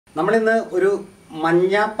നമ്മളിന്ന് ഒരു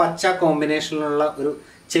മഞ്ഞ പച്ച കോമ്പിനേഷനിലുള്ള ഒരു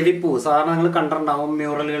ചെവിപ്പൂ സാധാരണ നിങ്ങൾ കണ്ടിട്ടുണ്ടാവും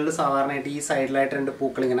മ്യൂറലുകളിൽ സാധാരണയായിട്ട് ഈ സൈഡിലായിട്ട് രണ്ട്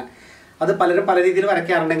പൂക്കൾ ഇങ്ങനെ അത് പലരും പല രീതിയിൽ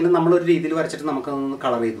വരയ്ക്കാറുണ്ടെങ്കിലും നമ്മളൊരു രീതിയിൽ വരച്ചിട്ട് നമുക്കൊന്ന്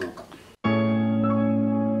കളർ ചെയ്ത് നോക്കാം.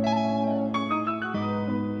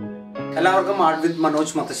 എല്ലാവർക്കും ആർട്ട് വിത്ത്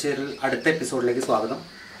മനോജ് മഥശ്ശേരിൽ അടുത്ത എപ്പിസോഡിലേക്ക് സ്വാഗതം.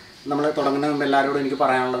 നമ്മൾ തുടങ്ങുന്നതിന് മുമ്പ് എല്ലാവരോടും എനിക്ക്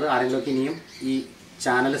പറയാനുള്ളത് ആരെങ്കിലും ഇനിയും ഈ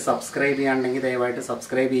ചാനൽ സബ്സ്ക്രൈബ് ചെയ്യാണ്ടെങ്കിൽ ദയവായിട്ട്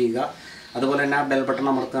സബ്സ്ക്രൈബ് ചെയ്യുക. അതുപോലെ തന്നെ ആ ബെൽ ബട്ടൺ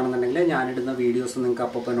അമർത്തുകയാണെന്നുണ്ടെങ്കിൽ ഞാനിടുന്ന വീഡിയോസ് നിങ്ങൾക്ക്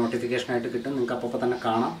അപ്പോൾ നോട്ടിഫിക്കേഷനായിട്ട് കിട്ടും, നിങ്ങൾക്ക് അപ്പോൾ തന്നെ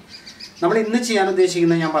കാണാം. നമ്മൾ ഇന്ന് ചെയ്യാൻ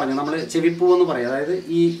ഉദ്ദേശിക്കുന്നത് ഞാൻ പറഞ്ഞു, നമ്മൾ ചെവിപ്പൂ എന്ന് പറയും. അതായത്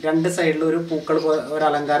ഈ രണ്ട് സൈഡിൽ ഒരു പൂക്കൾ ഒരു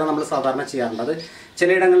അലങ്കാരം നമ്മൾ സാധാരണ ചെയ്യാറുണ്ട്. അത്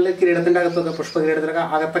ചിലയിടങ്ങളിൽ കിരീടത്തിൻ്റെ അകത്തൊക്കെ പുഷ്പകിരീടത്തിലൊക്കെ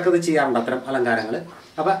അകത്തൊക്കെ ഇത് ചെയ്യാറുണ്ട് അത്തരം അലങ്കാരങ്ങൾ.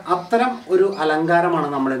 അപ്പോൾ അത്തരം ഒരു അലങ്കാരമാണ്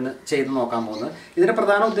നമ്മളിന്ന് ചെയ്ത് നോക്കാൻ പോകുന്നത്. ഇതിൻ്റെ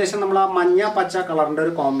പ്രധാന ഉദ്ദേശം നമ്മൾ ആ മഞ്ഞ പച്ച കളറിൻ്റെ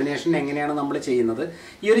ഒരു കോമ്പിനേഷൻ എങ്ങനെയാണ് നമ്മൾ ചെയ്യുന്നത്,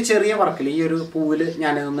 ഈ ഒരു ചെറിയ വർക്കിൽ ഈ ഒരു പൂവിൽ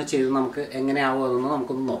ഞാനിതൊന്ന് ചെയ്ത് നമുക്ക് എങ്ങനെയാവും അതൊന്ന്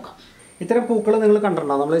നമുക്കൊന്ന് നോക്കാം. ഇത്തരം പൂക്കൾ നിങ്ങൾ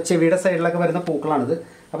കണ്ടിട്ടുണ്ടാവും, നമ്മൾ ചെവിയുടെ സൈഡിലൊക്കെ വരുന്ന പൂക്കളാണിത്.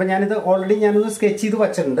 അപ്പോൾ ഞാനിത് ഓൾറെഡി ഞാനൊന്ന് സ്കെച്ച് ചെയ്ത്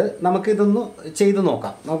വെച്ചിട്ടുണ്ട്. നമുക്കിതൊന്ന് ചെയ്ത്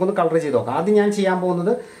നോക്കാം, നമുക്കൊന്ന് കളർ ചെയ്ത് നോക്കാം. ആദ്യം ഞാൻ ചെയ്യാൻ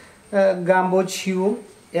പോകുന്നത് ഗാംബോജ് ഹ്യൂവും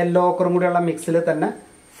യെല്ലോ ഓക്കറും കൂടിയുള്ള മിക്സിൽ തന്നെ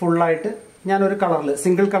ഫുള്ളായിട്ട് ഞാനൊരു കളറിൽ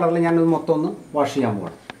സിംഗിൾ കളറിൽ ഞാനത് മൊത്തം ഒന്ന് വാഷ് ചെയ്യാൻ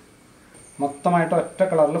പോകണം. മൊത്തമായിട്ട് ഒറ്റ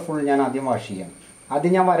കളറിൽ ഫുൾ ഞാൻ ആദ്യം വാഷ് ചെയ്യാം.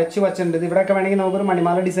 ആദ്യം ഞാൻ വരച്ച് വെച്ചിട്ടുണ്ട്. ഇവിടെയൊക്കെ വേണമെങ്കിൽ നമുക്കൊരു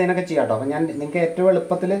മണിമാല ഡിസൈനൊക്കെ ചെയ്യാം കേട്ടോ. അപ്പോൾ ഞാൻ നിങ്ങൾക്ക് ഏറ്റവും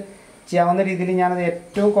എളുപ്പത്തിൽ ചെയ്യാവുന്ന രീതിയിൽ ഞാനത്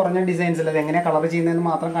ഏറ്റവും കുറഞ്ഞ ഡിസൈൻസിൽ അത് എങ്ങനെ കളർ ചെയ്യുന്നതെന്ന്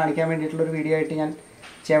മാത്രം കാണിക്കാൻ വേണ്ടിയിട്ടുള്ളൊരു വീഡിയോ ആയിട്ട് ഞാൻ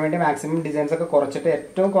ചെയ്യാൻ വേണ്ടി മാക്സിമം ഡിസൈൻസ് ഒക്കെ കുറച്ചിട്ട്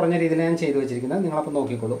ഏറ്റവും കുറഞ്ഞ രീതിയിൽ ഞാൻ ചെയ്തു വെച്ചിരിക്കുന്നത്. നിങ്ങളപ്പോൾ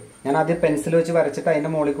നോക്കിക്കോളൂ. ഞാൻ ആദ്യം പെൻസിൽ വെച്ച് വരച്ചിട്ട്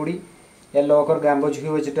അതിൻ്റെ മുകളിൽ കൂടി യെല്ലോ ഓക്കർ ഗാംബോജ്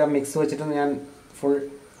ഹ്യൂ വെച്ചിട്ട് ആ മിക്സ് വെച്ചിട്ട് ഞാൻ ഫുൾ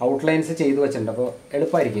ഔട്ട്ലൈൻസ് ചെയ്ത് വെച്ചിട്ടുണ്ട്. അപ്പോൾ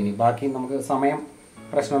എളുപ്പമായിരിക്കും. ഇനി ബാക്കി നമുക്ക് സമയം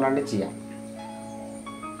പ്രശ്നമില്ലാണ്ട് ചെയ്യാം.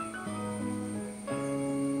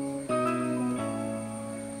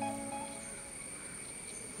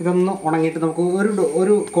 ഇതൊന്ന് ഉണങ്ങിയിട്ട് നമുക്ക്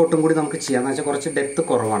ഒരു കോട്ടും കൂടി നമുക്ക് ചെയ്യാം. എന്ന് വെച്ചാൽ കുറച്ച് ഡെപ്ത്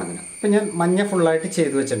കുറവാണ് ഇതിന്. അപ്പം ഞാൻ മഞ്ഞ ഫുള്ളായിട്ട്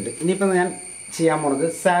ചെയ്ത് വെച്ചിട്ടുണ്ട്. ഇനിയിപ്പോൾ ഞാൻ ചെയ്യാൻ പോണത്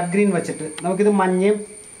സാബ് ഗ്രീൻ വെച്ചിട്ട് നമുക്കിത് മഞ്ഞയും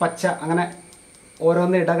പച്ച അങ്ങനെ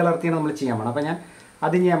ഓരോന്ന് ഇടകലർത്തിയാണ് നമ്മൾ ചെയ്യാൻ പോകണം. അപ്പോൾ ഞാൻ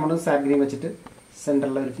ആദ്യം ചെയ്യാൻ പോണത് സാബ് ഗ്രീൻ വെച്ചിട്ട്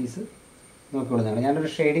സെൻറ്ററിലെ ഒരു പീസ് നോക്കിക്കൊള്ളുന്നതാണ്.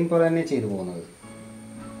 ഞാനൊരു ഷെയ്ഡിങ് പോലെ തന്നെ ചെയ്തു പോകുന്നത്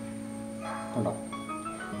കണ്ടോ.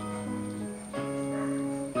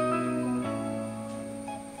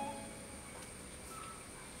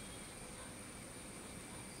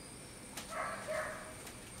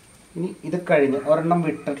 ഇനി ഇത് കഴിഞ്ഞ് ഒരെണ്ണം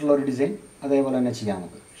വിട്ടിട്ടുള്ള ഒരു ഡിസൈൻ അതേപോലെ തന്നെ ചെയ്യാം.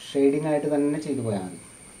 നമുക്ക് ഷെയ്ഡിങ് ആയിട്ട് തന്നെ ചെയ്തു പോയാൽ മതി.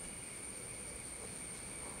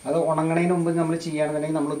 അത് ഉണങ്ങണതിന് മുമ്പ് നമ്മൾ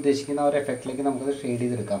ചെയ്യുകയാണെന്നുണ്ടെങ്കിൽ നമ്മൾ ഉദ്ദേശിക്കുന്ന ഒരു എഫക്റ്റിലേക്ക് നമുക്കത് ഷെയ്ഡ്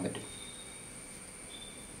ചെയ്തെടുക്കാൻ പറ്റും.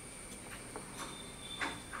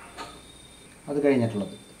 അത്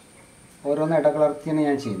കഴിഞ്ഞിട്ടുള്ളത് ഓരോന്ന് ഇടകലർത്തിയാണ്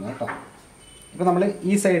ഞാൻ ചെയ്യുന്നത് കേട്ടോ. ഇപ്പോൾ നമ്മൾ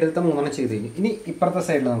ഈ സൈഡിലത്തെ മൂന്നെണ്ണം ചെയ്ത് കഴിഞ്ഞു. ഇനി ഇപ്പുറത്തെ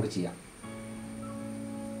സൈഡിൽ നമുക്ക് ചെയ്യാം.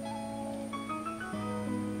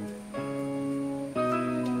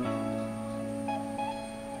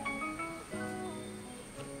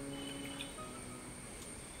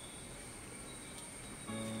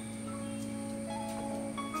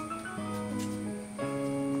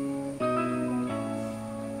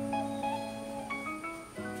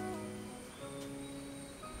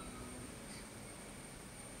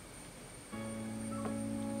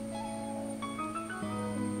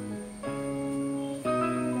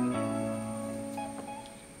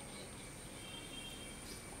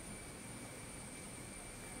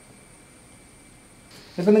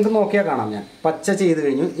 ഇപ്പം നിങ്ങൾക്ക് നോക്കിയാൽ കാണാം, ഞാൻ പച്ച ചെയ്ത്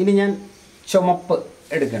കഴിഞ്ഞു. ഇനി ഞാൻ ചുമപ്പ്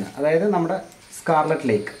എടുക്കണം. അതായത് നമ്മുടെ സ്കാർലറ്റ്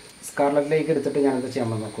ലേക്ക് എടുത്തിട്ട് ഞാനത് ചെയ്യാൻ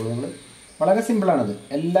നോക്കുള്ളൂ. നിങ്ങൾ വളരെ സിമ്പിളാണിത്.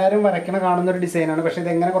 എല്ലാവരും വരയ്ക്കണ കാണുന്നൊരു ഡിസൈനാണ്. പക്ഷേ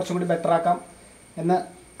ഇതെങ്ങനെ കുറച്ചും കൂടി ബെറ്റർ ആക്കാം എന്ന്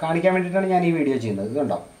കാണിക്കാൻ വേണ്ടിയിട്ടാണ് ഞാൻ ഈ വീഡിയോ ചെയ്യുന്നത്.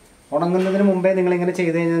 ഇതുണ്ടോ, ഉണങ്ങുന്നതിന് മുമ്പേ നിങ്ങളിങ്ങനെ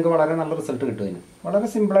ചെയ്ത് കഴിഞ്ഞാൽ നിങ്ങൾക്ക് വളരെ നല്ല റിസൾട്ട് കിട്ടും. ഇതിന് വളരെ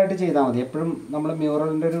സിമ്പിളായിട്ട് ചെയ്താൽ മതി. എപ്പോഴും നമ്മൾ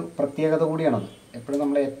മ്യൂറലിൻ്റെ ഒരു പ്രത്യേകത കൂടിയാണത്. എപ്പോഴും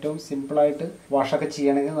നമ്മൾ ഏറ്റവും സിമ്പിളായിട്ട് വാഷൊക്കെ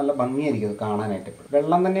ചെയ്യണമെങ്കിൽ നല്ല ഭംഗിയായിരിക്കും അത് കാണാനായിട്ട്. എപ്പോഴും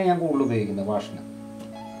വെള്ളം തന്നെയാണ് ഞാൻ കൂടുതൽ ഉപയോഗിക്കുന്നത് വാഷിന്.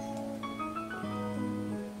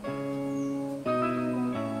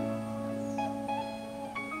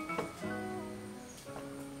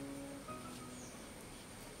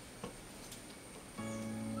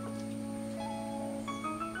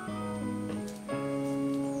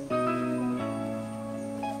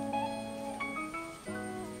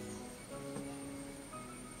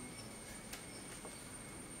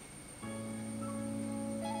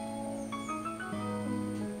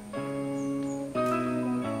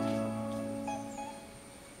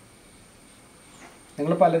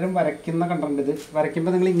 നിങ്ങൾ പലരും വരയ്ക്കുന്ന കണ്ടിട്ടുണ്ട്. ഇത്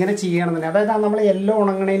വരയ്ക്കുമ്പോൾ നിങ്ങൾ ഇങ്ങനെ ചെയ്യുകയാണെന്നുണ്ടെങ്കിൽ, അതായത് നമ്മൾ യെല്ലോ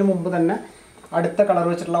ഉണങ്ങണതിന് മുമ്പ് തന്നെ അടുത്ത കളർ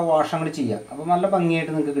വെച്ചിട്ടുള്ള വാഷ് അങ്ങോട്ട് ചെയ്യുക. അപ്പോൾ നല്ല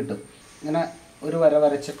ഭംഗിയായിട്ട് നിങ്ങൾക്ക് കിട്ടും. ഇങ്ങനെ ഒരു വര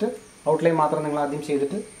വരച്ചിട്ട് ഔട്ട്ലൈൻ മാത്രം നിങ്ങൾ ആദ്യം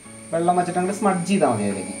ചെയ്തിട്ട് വെള്ളം വെച്ചിട്ട് അങ്ങോട്ട് സ്മഡ്ജ് ചെയ്താൽ മതി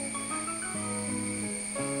അതിലേക്ക്.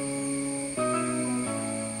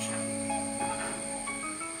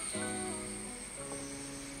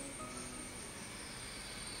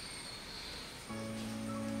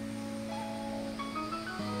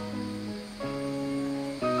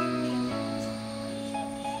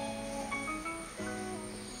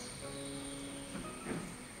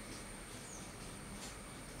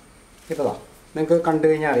 ഇപ്പോൾ നിങ്ങൾക്ക് കണ്ടു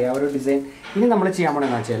കഴിഞ്ഞാൽ അറിയാം ഒരു ഡിസൈൻ. ഇനി നമ്മൾ ചെയ്യാൻ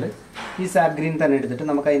പോകണമെന്ന് വെച്ചാൽ ഈ സാപ്പ് ഗ്രീൻ തന്നെ എടുത്തിട്ട്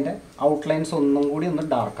നമുക്ക് അതിൻ്റെ ഔട്ട്ലൈൻസ് ഒന്നും കൂടി ഒന്ന്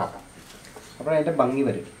ഡാർക്കാക്കാം. അപ്പോൾ അതിൻ്റെ ഭംഗി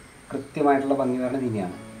വരും, കൃത്യമായിട്ടുള്ള ഭംഗി വരുന്നത്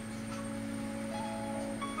ഇനിയാണ്.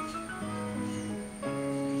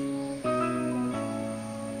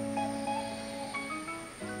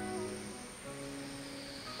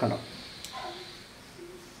 കണ്ടോ?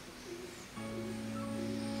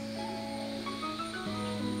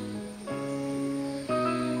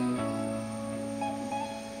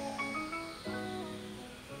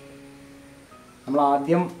 നമ്മൾ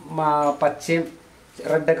ആദ്യം പച്ചയും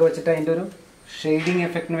റെഡൊക്കെ വെച്ചിട്ട് അതിൻ്റെ ഒരു ഷെയ്ഡിങ്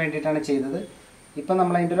എഫക്റ്റിന് വേണ്ടിയിട്ടാണ് ചെയ്തത്. ഇപ്പം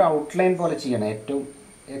നമ്മൾ അതിൻ്റെ ഒരു ഔട്ട്ലൈൻ പോലെ ചെയ്യണം, ഏറ്റവും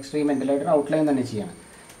എക്സ്പെരിമെൻ്റലായിട്ടൊരു ഔട്ട്ലൈൻ തന്നെ ചെയ്യണം.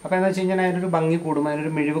 അപ്പോൾ എന്താ വെച്ച് കഴിഞ്ഞാൽ അതിനൊരു ഭംഗി കൂടും,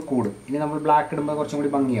 അതിനൊരു മിഴിവ് കൂടും. ഇനി നമ്മൾ ബ്ലാക്ക് ഇടുമ്പോൾ കുറച്ചും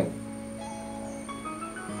കൂടി ഭംഗിയാവും.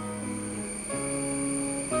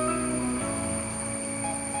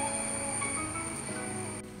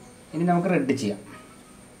 ഇനി നമുക്ക് റെഡ് ചെയ്യാം.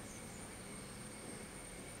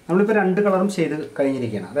 നമ്മളിപ്പോൾ 2 കളറും ചെയ്ത്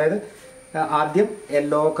കഴിഞ്ഞിരിക്കുകയാണ്. അതായത് ആദ്യം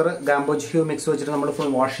യെല്ലോ ഓക്കർ ഗാംബോജ് ഹ്യൂ മിക്സ് വെച്ചിട്ട് നമ്മൾ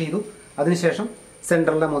ഫുൾ വാഷ് ചെയ്തു. അതിനുശേഷം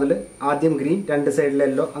സെൻറ്ററിലെ മുതൽ ആദ്യം ഗ്രീൻ, 2 സൈഡിൽ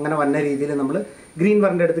യെല്ലോ, അങ്ങനെ വന്ന രീതിയിൽ നമ്മൾ ഗ്രീൻ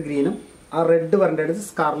വരേണ്ട അടുത്ത് ഗ്രീനും ആ റെഡ് വരേണ്ട അടുത്ത്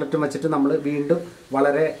സ്കാർലറ്റും വെച്ചിട്ട് നമ്മൾ വീണ്ടും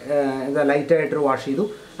വളരെ ലൈറ്റായിട്ടൊരു വാഷ് ചെയ്തു.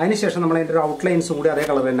 അതിനുശേഷം നമ്മൾ അതിൻ്റെ ഒരു ഔട്ട്ലൈൻസും കൂടി അതേ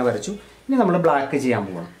കളർ തന്നെ വരച്ചു. ഇനി നമ്മൾ ബ്ലാക്ക് ചെയ്യാൻ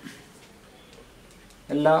പോകണം.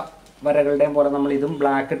 എല്ലാ വരകളുടെയും പോലെ നമ്മൾ ഇതും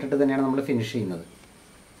ബ്ലാക്ക് ഇട്ടിട്ട് തന്നെയാണ് നമ്മൾ ഫിനിഷ് ചെയ്യുന്നത്.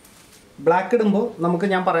 ബ്ലാക്ക് ഇടുമ്പോൾ നമുക്ക്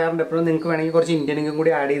ഞാൻ പറയാറുണ്ട് എപ്പോഴും, നിങ്ങൾക്ക് വേണമെങ്കിൽ കുറച്ച് ഇന്ത്യനിങ്ങും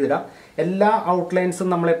കൂടി ആഡ് ചെയ്തിടാം. എല്ലാ ഔട്ട്ലൈൻസും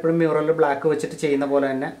നമ്മൾ എപ്പോഴും മ്യൂറലിൽ ബ്ലാക്ക് വെച്ചിട്ട് ചെയ്യുന്ന പോലെ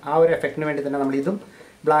തന്നെ ആ ഒരു എഫക്റ്റിന് വേണ്ടി തന്നെ നമ്മൾ ഇതും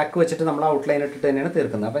ബ്ലാക്ക് വെച്ചിട്ട് നമ്മൾ ഔട്ട്ലൈൻ ഇട്ടിട്ട് തന്നെയാണ്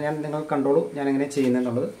തീർക്കുന്നത്. അപ്പോൾ നിങ്ങൾ കണ്ടോളൂ ഞാൻ എങ്ങനെ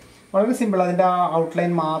ചെയ്യുന്നതെന്നുള്ളത്. വളരെ സിമ്പിൾ. അതിൻ്റെ ആ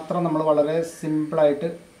ഔട്ട്ലൈൻ മാത്രം നമ്മൾ വളരെ സിമ്പിളായിട്ട്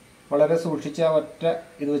വളരെ സൂക്ഷിച്ച് ആ ഒറ്റ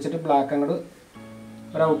ഇത് വെച്ചിട്ട് ബ്ലാക്ക് അങ്ങോട്ട്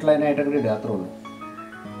ഒരു ഔട്ട്ലൈനായിട്ട് അങ്ങോട്ട് ഇടുക, അത്രേ ഉള്ളൂ.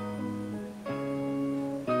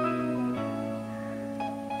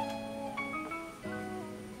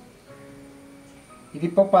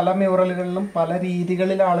 ഇതിപ്പോൾ പല മ്യൂറലുകളിലും പല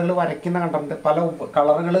രീതികളിൽ ആളുകൾ വരയ്ക്കുന്ന കണ്ടിട്ടുണ്ട്, പല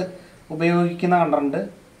കളറുകൾ ഉപയോഗിക്കുന്ന കണ്ടിട്ടുണ്ട്.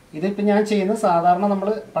 ഇതിപ്പോൾ ഞാൻ ചെയ്യുന്നത് സാധാരണ നമ്മൾ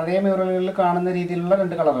പഴയ മ്യൂറലുകളിൽ കാണുന്ന രീതിയിലുള്ള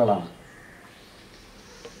 2 കളറുകളാണ്.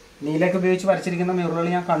 നീലയൊക്കെ ഉപയോഗിച്ച് വരച്ചിരിക്കുന്ന മ്യൂറലുകൾ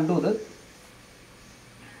ഞാൻ കണ്ടു. ഇത്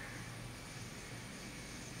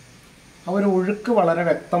ആ ഒരു ഒഴുക്ക് വളരെ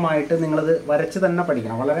വ്യക്തമായിട്ട് നിങ്ങളത് വരച്ച് തന്നെ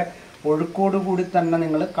പഠിക്കണം. വളരെ ഒഴുക്കോടുകൂടി തന്നെ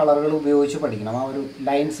നിങ്ങൾ കളറുകൾ ഉപയോഗിച്ച് പഠിക്കണം. ആ ഒരു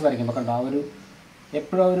ലൈൻസ് വരയ്ക്കുമ്പോൾ കണ്ടോ, ആ ഒരു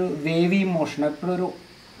എപ്പോഴും ഒരു വേവി മോഷൻ, എപ്പോഴും ഒരു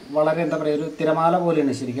വളരെ എന്താ പറയുക, ഒരു തിരമാല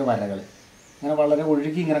പോലെയാണ് ശരിക്കും വരകൾ. അങ്ങനെ വളരെ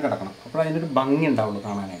ഒഴുകി ഇങ്ങനെ കിടക്കണം. അപ്പോൾ അതിനൊരു ഭംഗി ഉണ്ടാവുള്ളൂ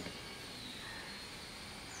കാണാനായിട്ട്.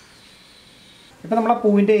 ഇപ്പം നമ്മളെ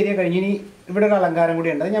പൂവിൻ്റെ ഏരിയ കഴിഞ്ഞ് ഇനി ഇവിടെ ഒരു അലങ്കാരം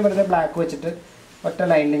കൂടി ഉണ്ട്. ഞാൻ വെറുതെ ബ്ലാക്ക് വെച്ചിട്ട് ഒറ്റ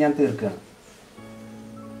ലൈനിൽ ഞാൻ തീർക്കുകയാണ്.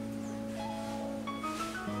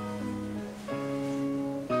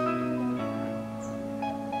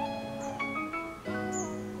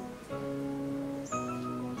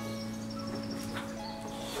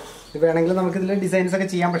 ഇത് വേണമെങ്കിൽ നമുക്കിതിൽ ഡിസൈൻസ് ഒക്കെ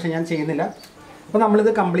ചെയ്യാം, പക്ഷേ ഞാൻ ചെയ്യുന്നില്ല. അപ്പോൾ നമ്മളിത്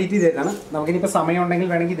കംപ്ലീറ്റ് ചെയ്തേക്കാണ്. നമുക്കിനിപ്പോൾ സമയം ഉണ്ടെങ്കിൽ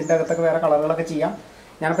വേണമെങ്കിൽ ഇതിൻ്റെ അകത്തൊക്കെ വേറെ കളറുകളൊക്കെ ചെയ്യാം.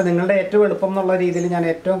 ഞാനിപ്പോൾ നിങ്ങളുടെ ഏറ്റവും എളുപ്പം എന്നുള്ള രീതിയിൽ ഞാൻ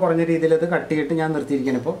ഏറ്റവും കുറഞ്ഞ രീതിയിൽ ഇത് കട്ട് ചെയ്തിട്ട് ഞാൻ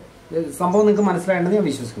നിർത്തിയിരിക്കുകയാണ്. ഇപ്പോൾ സംഭവം നിങ്ങൾക്ക് മനസ്സിലായെന്ന് ഞാൻ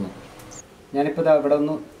വിശ്വസിക്കുന്നു. ഞാനിപ്പോൾ ഇത് ഇവിടെ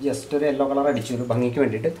ഒന്ന് ജസ്റ്റ് ഒരു യെല്ലോ കളർ അടിച്ചു ഒരു ഭംഗിക്ക്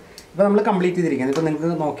വേണ്ടിയിട്ട്. ഇപ്പോൾ നമ്മൾ കംപ്ലീറ്റ് ചെയ്തിരിക്കുകയാണ്. ഇപ്പോൾ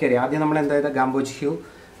നിങ്ങൾക്ക് നോക്കിയറിയാം. ആദ്യം നമ്മൾ എന്താ ചെയ്താൽ ഗാംബോജ് ഹ്യൂ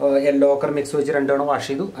യെല്ലോ ഓക്കർ മിക്സ് വെച്ച് 2 തവണ വാഷ്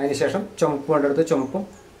ചെയ്തു. അതിനുശേഷം ചുമപ്പ് വേണ്ടെടുത്ത് ചുമപ്പും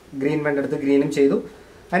ഗ്രീൻ വേണ്ടെടുത്ത് ഗ്രീനും ചെയ്തു.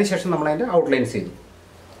 അതിനുശേഷം നമ്മൾ അതിൻ്റെ ഔട്ട്ലൈൻസ് ചെയ്തു.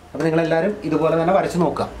 അപ്പോൾ നിങ്ങളെല്ലാവരും ഇതുപോലെ തന്നെ വരച്ച്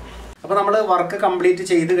നോക്കുക. അപ്പോൾ നമ്മൾ വർക്ക് കംപ്ലീറ്റ്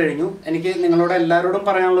ചെയ്ത് കഴിഞ്ഞു. എനിക്ക് നിങ്ങളോട് എല്ലാവരോടും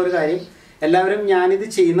പറയാനുള്ള ഒരു കാര്യം, എല്ലാവരും ഞാനിത്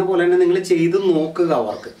ചെയ്യുന്ന പോലെ തന്നെ നിങ്ങൾ ചെയ്ത് നോക്കുക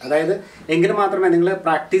വർക്ക്. അതായത് എങ്കിൽ മാത്രമേ നിങ്ങൾ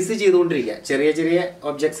പ്രാക്ടീസ് ചെയ്തുകൊണ്ടിരിക്കുക. ചെറിയ ചെറിയ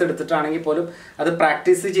ഒബ്ജക്ട്സ് എടുത്തിട്ടാണെങ്കിൽ പോലും അത്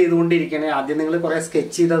പ്രാക്ടീസ് ചെയ്തുകൊണ്ടിരിക്കണേ. ആദ്യം നിങ്ങൾ കുറേ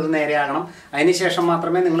സ്കെച്ച് ചെയ്തത് നേരെയാകണം. അതിനുശേഷം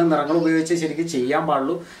മാത്രമേ നിങ്ങൾ നിറങ്ങൾ ഉപയോഗിച്ച് ശരിക്കും ചെയ്യാൻ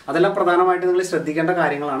പാടുള്ളൂ. അതെല്ലാം പ്രധാനമായിട്ട് നിങ്ങൾ ശ്രദ്ധിക്കേണ്ട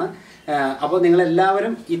കാര്യങ്ങളാണ്. അപ്പോൾ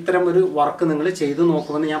നിങ്ങളെല്ലാവരും ഇത്തരം ഒരു വർക്ക് നിങ്ങൾ ചെയ്തു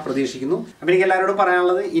നോക്കുമെന്ന് ഞാൻ പ്രതീക്ഷിക്കുന്നു. അപ്പോൾ എനിക്ക് എല്ലാവരോടും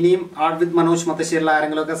പറയാനുള്ളത്, ഇനിയും ആർട്ട് വിത്ത് മനോജ് മത്തശ്ശേരിൽ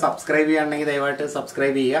ആരെങ്കിലുമൊക്കെ സബ്സ്ക്രൈബ് ചെയ്യുകയാണെങ്കിൽ ദയവായിട്ട്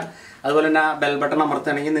സബ്സ്ക്രൈബ് ചെയ്യുക. അതുപോലെ തന്നെ ബെൽ ബട്ടൺ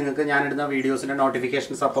അമർത്തുകയാണെങ്കിൽ നിങ്ങൾക്ക് ഞാനിടുന്ന വീഡിയോസിൻ്റെ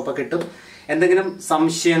നോട്ടിഫിക്കേഷൻസ് അപ്പോൾ കിട്ടും. എന്തെങ്കിലും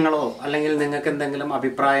സംശയങ്ങളോ അല്ലെങ്കിൽ നിങ്ങൾക്ക് എന്തെങ്കിലും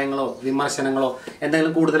അഭിപ്രായങ്ങളോ വിമർശനങ്ങളോ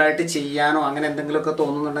എന്തെങ്കിലും കൂടുതലായിട്ട് ചെയ്യാനോ അങ്ങനെ എന്തെങ്കിലുമൊക്കെ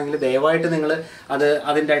തോന്നുന്നുണ്ടെങ്കിൽ ദയവായിട്ട് നിങ്ങൾ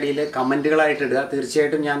അതിൻ്റെ അടിയിൽ കമൻറ്റുകളായിട്ട് ഇടുക.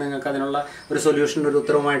 തീർച്ചയായിട്ടും ഞാൻ നിങ്ങൾക്ക് അതിനുള്ള ഒരു സൊല്യൂഷൻ, ഒരു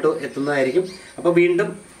ഉത്തരവുമായിട്ട് എത്തുന്നതായിരിക്കും. അപ്പോൾ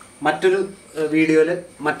വീണ്ടും മറ്റൊരു വീഡിയോയിൽ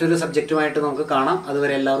മറ്റൊരു സബ്ജക്റ്റുമായിട്ട് നമുക്ക് കാണാം.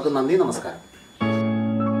 അതുവരെ എല്ലാവർക്കും നന്ദി, നമസ്കാരം.